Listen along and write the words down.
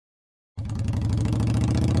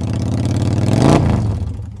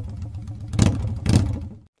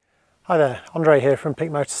Hi there, Andre here from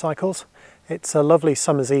Peak Motorcycles. It's a lovely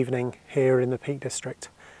summer's evening here in the Peak District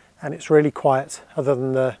and it's really quiet other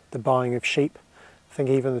than the baaing of sheep. I think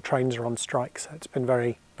even the trains are on strike, so it's been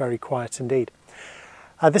very quiet indeed.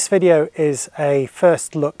 This video is a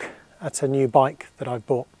first look at a new bike that I've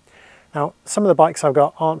bought. Now, some of the bikes I've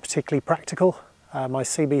got aren't particularly practical. My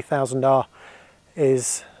CB 1000R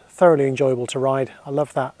is thoroughly enjoyable to ride. I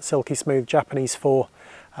love that silky smooth Japanese 4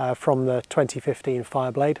 from the 2015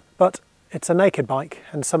 Fireblade, but it's a naked bike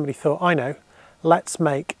and somebody thought, I know, let's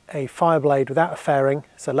make a Fireblade without a fairing,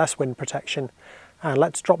 so less wind protection, and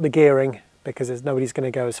let's drop the gearing because nobody's going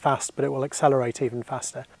to go as fast, but it will accelerate even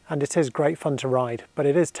faster. And it is great fun to ride, but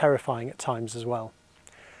it is terrifying at times as well.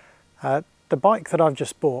 The bike that I've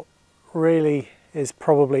just bought really is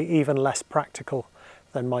probably even less practical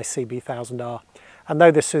than my CB 1000R. And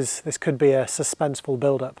though this could be a suspenseful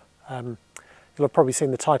build-up, you'll have probably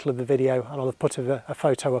seen the title of the video and I'll have put a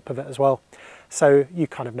photo up of it as well, so you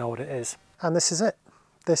kind of know what it is. And this is it.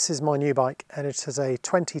 This is my new bike and it is a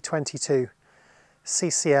 2022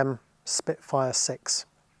 CCM Spitfire 6.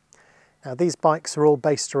 Now these bikes are all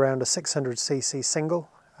based around a 600cc single.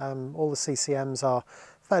 All the CCMs are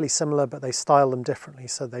fairly similar, but they style them differently.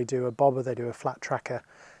 So they do a bobber, they do a flat tracker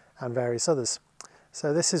and various others.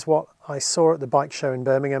 So this is what I saw at the bike show in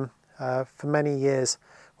Birmingham. For many years,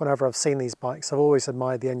 whenever I've seen these bikes, I've always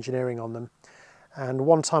admired the engineering on them. And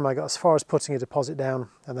one time I got as far as putting a deposit down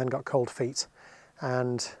and then got cold feet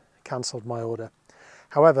and cancelled my order.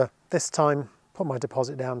 However, this time, put my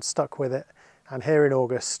deposit down, stuck with it, and here in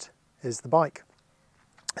August is the bike.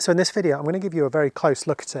 So in this video, I'm going to give you a very close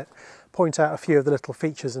look at it, point out a few of the little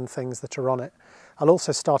features and things that are on it. I'll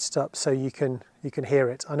also start it up so you can hear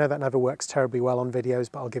it. I know that never works terribly well on videos,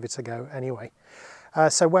 but I'll give it a go anyway.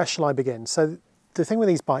 So where shall I begin? So the thing with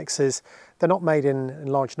these bikes is they're not made in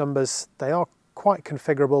large numbers. They are quite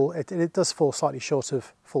configurable. It does fall slightly short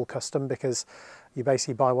of full custom because you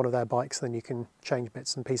basically buy one of their bikes and then you can change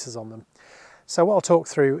bits and pieces on them. So what I'll talk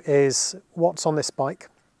through is what's on this bike,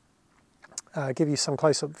 give you some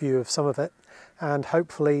close-up view of some of it, and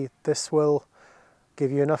hopefully this will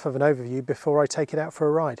give you enough of an overview before I take it out for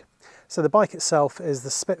a ride. So the bike itself is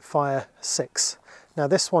the Spitfire 6. Now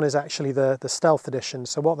this one is actually the Stealth Edition,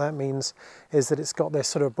 so what that means is that it's got this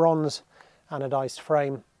sort of bronze anodized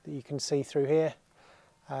frame that you can see through here.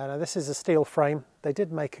 Now this is a steel frame. They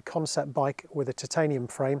did make a concept bike with a titanium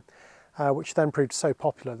frame, which then proved so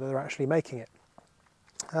popular that they're actually making it.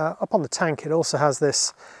 Up on the tank it also has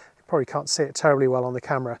this, you probably can't see it terribly well on the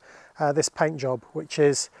camera, this paint job, which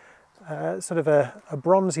is sort of a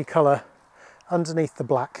bronzy colour underneath the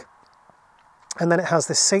black. And then it has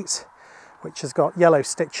this seat which has got yellow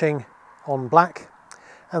stitching on black,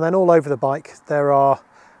 and then all over the bike there are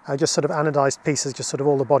just sort of anodized pieces, just sort of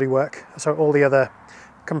all the bodywork, so all the other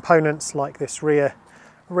components like this rear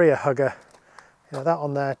hugger, that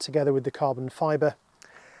on there together with the carbon fibre.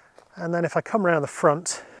 And then if I come around the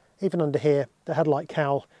front, even under here, the headlight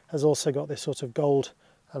cowl has also got this sort of gold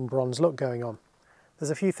and bronze look going on. There's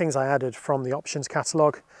a few things I added from the options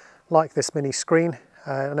catalogue, like this mini screen.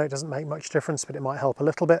 I know it doesn't make much difference, but it might help a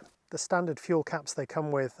little bit. The standard fuel caps they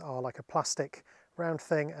come with are like a plastic round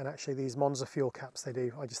thing, and actually these Monza fuel caps I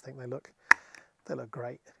just think they look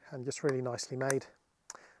great and just really nicely made.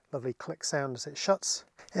 Lovely click sound as it shuts.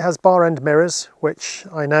 It has bar end mirrors, which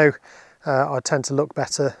I know tend to look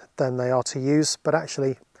better than they are to use, but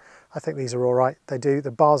actually I think these are all right.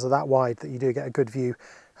 The bars are that wide that you do get a good view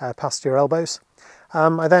past your elbows.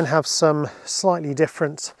 I then have some slightly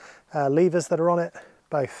different levers that are on it,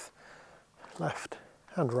 both left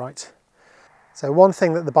and right. So one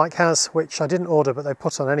thing that the bike has, which I didn't order but they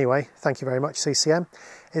put on anyway, thank you very much CCM,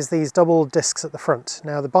 is these double discs at the front.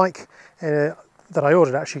 Now the bike that I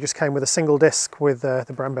ordered actually just came with a single disc with the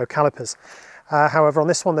Brembo calipers. However, on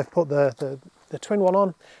this one they've put the twin one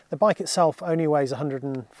on. The bike itself only weighs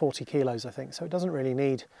 140 kilos, I think, so it doesn't really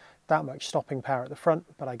need that much stopping power at the front,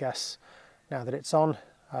 but I guess now that it's on,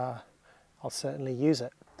 I'll certainly use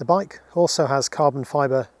it. The bike also has carbon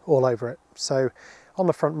fibre all over it, so on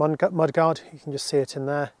the front mudguard, you can just see it in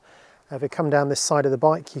there. If we come down this side of the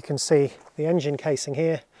bike, you can see the engine casing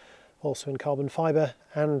here, also in carbon fibre,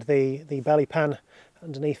 and the belly pan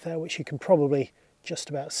underneath there, which you can probably just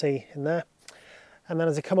about see in there. And then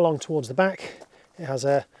as I come along towards the back, it has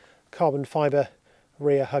a carbon fibre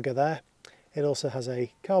rear hugger there. It also has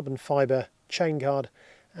a carbon fibre chain guard,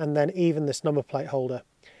 and then even this number plate holder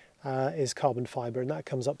is carbon fibre, and that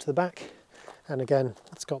comes up to the back. And again,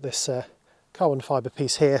 it's got this carbon fibre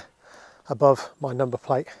piece here above my number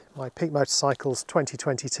plate, my Peak Motorcycles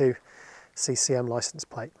 2022 CCM license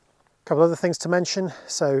plate. A couple other things to mention.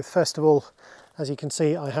 So first of all, As you can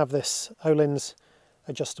see, I have this Öhlins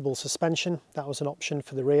adjustable suspension. That was an option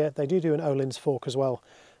for the rear. They do an Öhlins fork as well,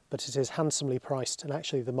 but it is handsomely priced, and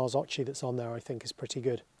actually the Marzocchi that's on there I think is pretty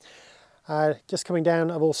good. Just coming down,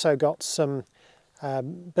 I've also got some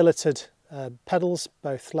billeted pedals,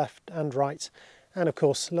 both left and right, and of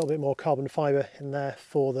course a little bit more carbon fibre in there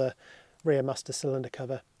for the rear master cylinder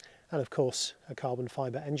cover, and of course a carbon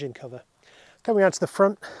fibre engine cover. Coming out to the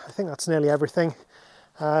front, I think that's nearly everything.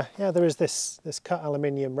 Yeah, there is this cut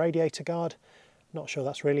aluminium radiator guard. Not sure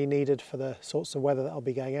that's really needed for the sorts of weather that I'll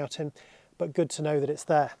be going out in, but good to know that it's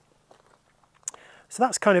there. So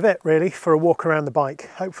that's kind of it really for a walk around the bike.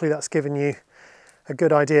 Hopefully that's given you a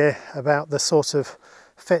good idea about the sort of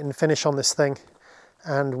fit and finish on this thing,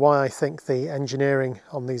 and why I think the engineering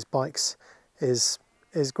on these bikes is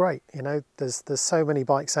great. You know, there's so many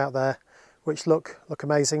bikes out there which look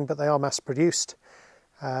amazing, but they are mass produced.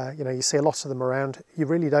 You know, you see a lot of them around. You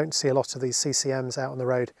really don't see a lot of these CCMs out on the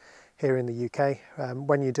road here in the UK.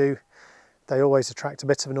 When you do, they always attract a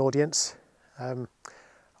bit of an audience.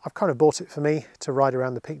 I've kind of bought it for me to ride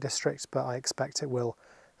around the Peak District, but I expect it will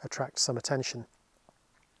attract some attention.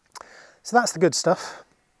 So that's the good stuff.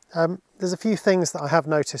 There's a few things that I have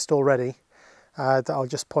noticed already that I'll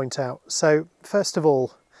just point out. So first of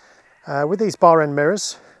all, with these bar end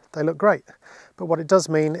mirrors, they look great, but what it does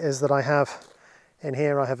mean is that I have in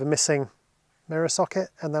here, I have a missing mirror socket,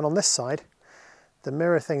 and then on this side, the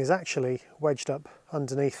mirror thing is actually wedged up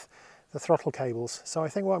underneath the throttle cables. So I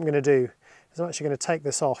think what I'm going to do is I'm actually going to take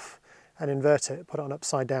this off and invert it, put it on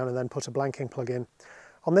upside down, and then put a blanking plug in.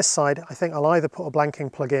 On this side, I think I'll either put a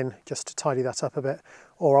blanking plug in just to tidy that up a bit,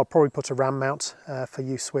 or I'll probably put a RAM mount for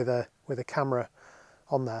use with a camera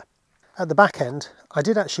on there. At the back end, I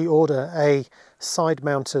did actually order a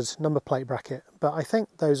side-mounted number plate bracket, but I think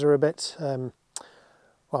those are a bit,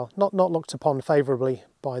 well, not looked upon favourably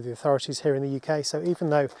by the authorities here in the UK. So even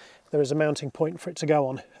though there is a mounting point for it to go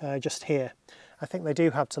on just here, I think they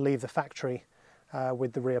do have to leave the factory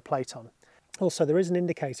with the rear plate on. Also, there is an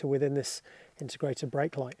indicator within this integrated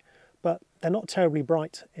brake light, but they're not terribly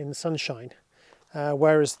bright in sunshine,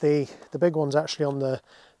 whereas the big ones actually on the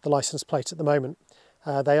license plate at the moment,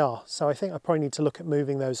 they are. So I think I probably need to look at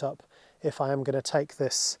moving those up if I am going to take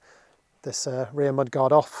this rear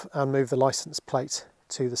mudguard off and move the license plate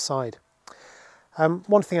to the side.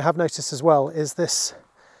 One thing I have noticed as well is this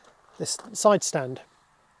side stand.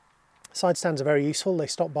 Side stands are very useful. They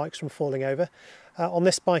stop bikes from falling over. On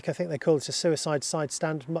this bike, I think they call it a suicide side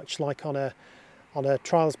stand, much like on a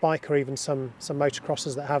trials bike or even some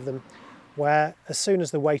motocrossers that have them, where as soon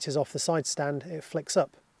as the weight is off the side stand, it flicks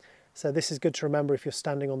up. So this is good to remember if you're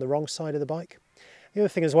standing on the wrong side of the bike. The other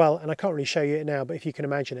thing as well, and I can't really show you it now, but if you can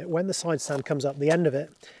imagine it, when the side stand comes up, the end of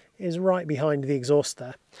it is right behind the exhaust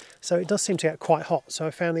there. So it does seem to get quite hot. So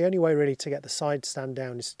I found the only way really to get the side stand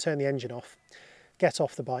down is to turn the engine off, get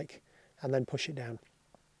off the bike, and then push it down.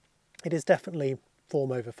 It is definitely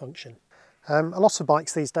form over function. A lot of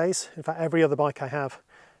bikes these days, in fact every other bike I have,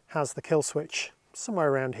 has the kill switch somewhere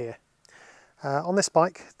around here. On this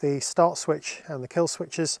bike, the start switch and the kill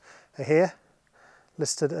switches are here,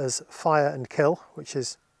 listed as fire and kill, which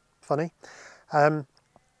is funny. The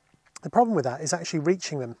problem with that is actually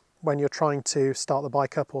reaching them when you're trying to start the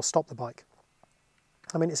bike up or stop the bike.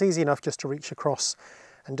 I mean, it's easy enough just to reach across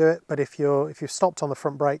and do it, but if you've stopped on the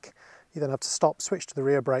front brake, you then have to stop, switch to the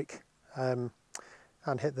rear brake, and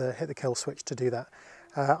hit the kill switch to do that.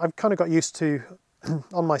 I've kind of got used to,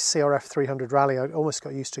 on my CRF 300 Rally, I almost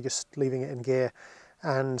got used to just leaving it in gear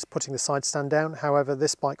and putting the side stand down. However,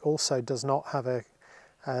 this bike also does not have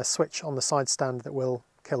a switch on the side stand that will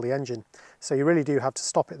kill the engine. So you really do have to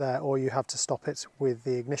stop it there, or you have to stop it with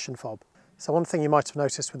the ignition fob. So one thing you might have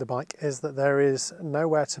noticed with the bike is that there is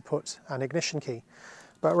nowhere to put an ignition key.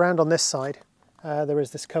 But around on this side, there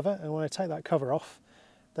is this cover, and when I take that cover off,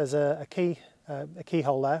 there's a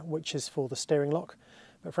keyhole there, which is for the steering lock.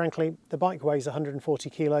 But frankly, the bike weighs 140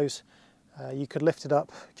 kilos. You could lift it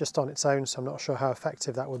up just on its own, so I'm not sure how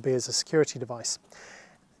effective that would be as a security device.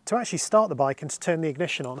 To actually start the bike and to turn the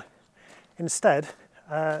ignition on, instead,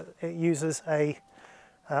 it uses a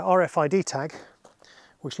RFID tag,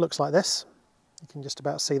 which looks like this. You can just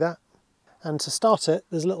about see that. And to start it,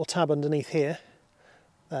 there's a little tab underneath here,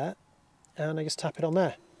 there, and I just tap it on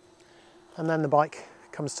there. And then the bike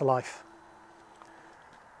comes to life.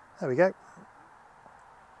 There we go.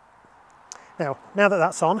 Now that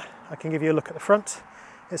that's on, I can give you a look at the front.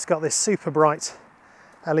 It's got this super bright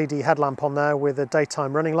LED headlamp on there with a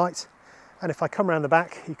daytime running light. And if I come around the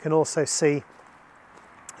back, you can also see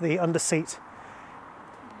the underseat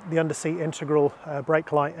integral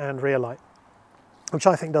brake light and rear light, which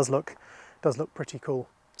I think does look pretty cool.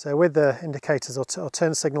 So with the indicators or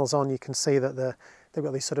turn signals on, you can see that they've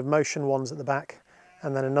got these sort of motion ones at the back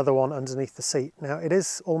and then another one underneath the seat. Now it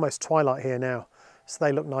is almost twilight here now, so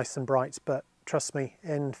they look nice and bright, but trust me,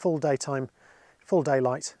 in full daytime, full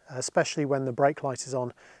daylight, especially when the brake light is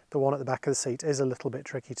on, the one at the back of the seat is a little bit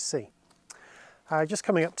tricky to see. Just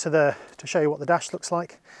coming up to show you what the dash looks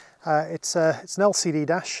like. It's an LCD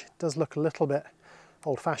dash. It does look a little bit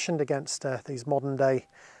old-fashioned against these modern day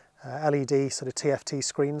LED sort of TFT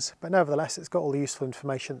screens, but nevertheless it's got all the useful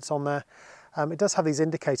information that's on there. It does have these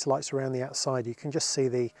indicator lights around the outside. You can just see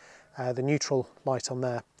the neutral light on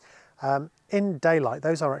there. In daylight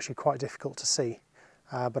those are actually quite difficult to see,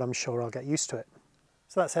 but I'm sure I'll get used to it.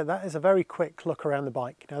 So that's it. That is a very quick look around the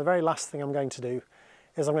bike. Now the very last thing I'm going to do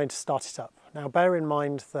is I'm going to start it up. Now bear in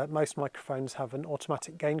mind that most microphones have an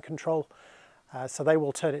automatic gain control, so they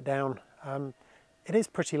will turn it down. It is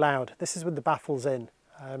pretty loud. This is with the baffles in.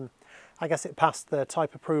 I guess it passed the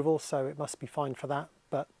type approval, so it must be fine for that,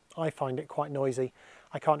 but I find it quite noisy.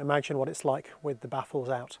 I can't imagine what it's like with the baffles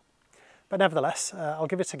out. But nevertheless, I'll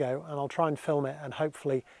give it a go and I'll try and film it, and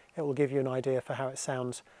hopefully it will give you an idea for how it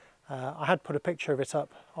sounds. I had put a picture of it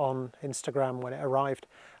up on Instagram when it arrived,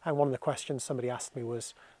 and one of the questions somebody asked me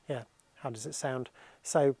was, yeah, how does it sound?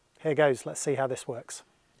 So here goes, let's see how this works.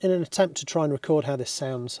 In an attempt to try and record how this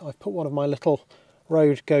sounds, I've put one of my little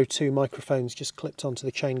Rode Go-To microphones just clipped onto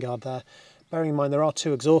the chain guard there. Bearing in mind there are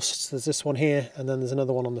two exhausts, there's this one here and then there's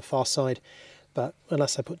another one on the far side, but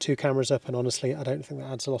unless I put two cameras up, and honestly I don't think that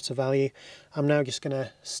adds a lot of value, I'm now just going to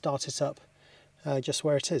start it up just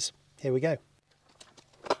where it is. Here we go.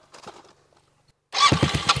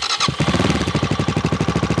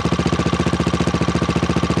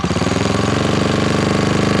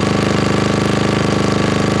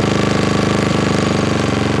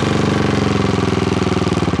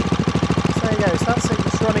 So that's it,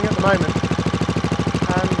 just running at the moment.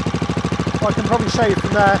 Well, I can probably show you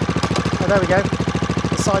from there. Oh, there we go,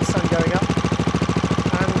 the side stand going up.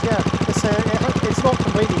 And yeah, it's not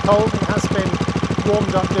completely cold. It has been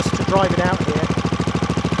warmed up just to drive it out here.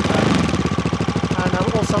 And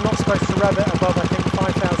also I'm not supposed to rev it above, I think,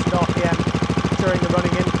 5,000 RPM during the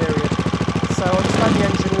running in period. So I'll just let the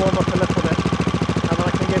engine warm up a little bit, and then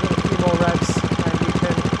I can give it a few more revs and you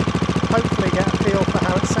can hopefully get a feel for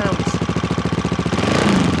how it sounds.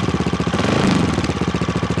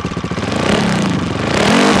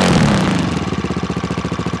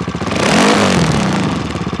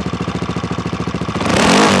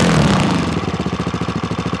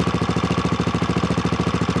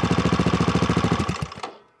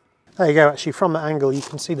 There you go, actually from that angle you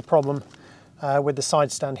can see the problem with the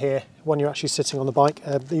side stand here when you're actually sitting on the bike.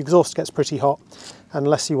 The exhaust gets pretty hot, and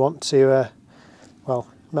unless you want to, well,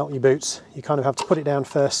 melt your boots, you kind of have to put it down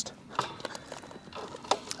first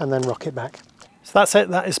and then rock it back. So that's it,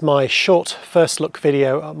 that is my short first look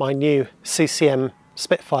video at my new CCM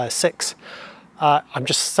Spitfire 6. I'm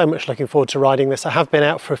just so much looking forward to riding this. I have been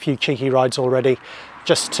out for a few cheeky rides already,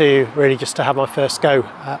 just to have my first go.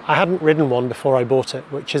 I hadn't ridden one before I bought it,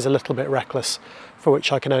 which is a little bit reckless, for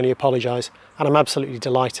which I can only apologise, and I'm absolutely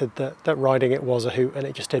delighted that riding it was a hoot, and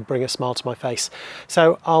it just did bring a smile to my face.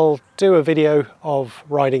 So I'll do a video of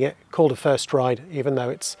riding it called a first ride, even though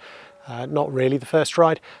it's not really the first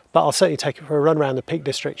ride, but I'll certainly take it for a run around the Peak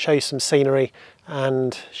District, show you some scenery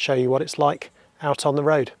and show you what it's like out on the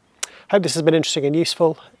road. Hope this has been interesting and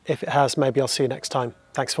useful. If it has, maybe I'll see you next time.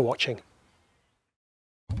 Thanks for watching.